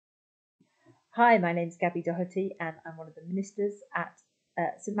Hi, my name's Gaby Doherty and I'm one of the ministers at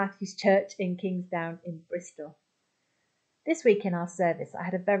St Matthew's Church in Kingsdown in Bristol. This week in our service, I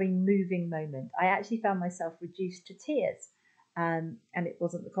had a very moving moment. I actually found myself reduced to tears, and it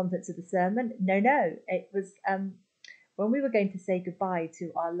wasn't the contents of the sermon. No, it was when we were going to say goodbye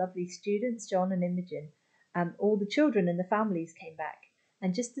to our lovely students, John and Imogen. All the children and the families came back,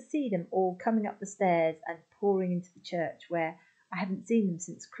 and just to see them all coming up the stairs and pouring into the church where I hadn't seen them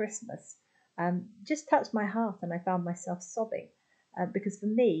since Christmas, just touched my heart, and I found myself sobbing because for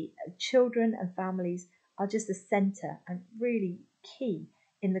me, children and families are just the centre and really key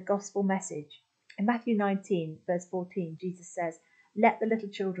in the gospel message. In Matthew 19, verse 14, Jesus says, "Let the little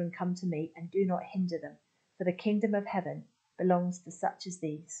children come to me and do not hinder them, for the kingdom of heaven belongs to such as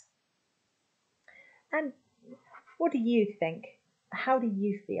these." And what do you think? How do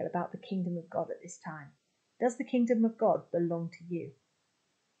you feel about the kingdom of God at this time? Does the kingdom of God belong to you?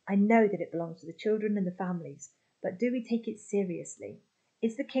 I know that it belongs to the children and the families, but do we take it seriously?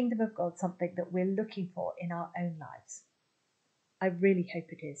 Is the kingdom of God something that we're looking for in our own lives? I really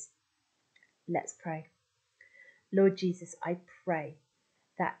hope it is. Let's pray. Lord Jesus, I pray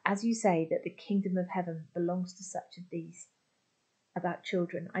that as you say that the kingdom of heaven belongs to such as these about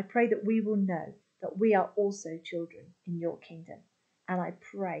children, I pray that we will know that we are also children in your kingdom. And I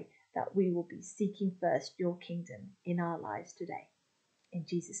pray that we will be seeking first your kingdom in our lives today. In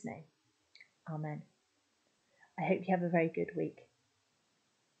Jesus' name, amen. I hope you have a very good week.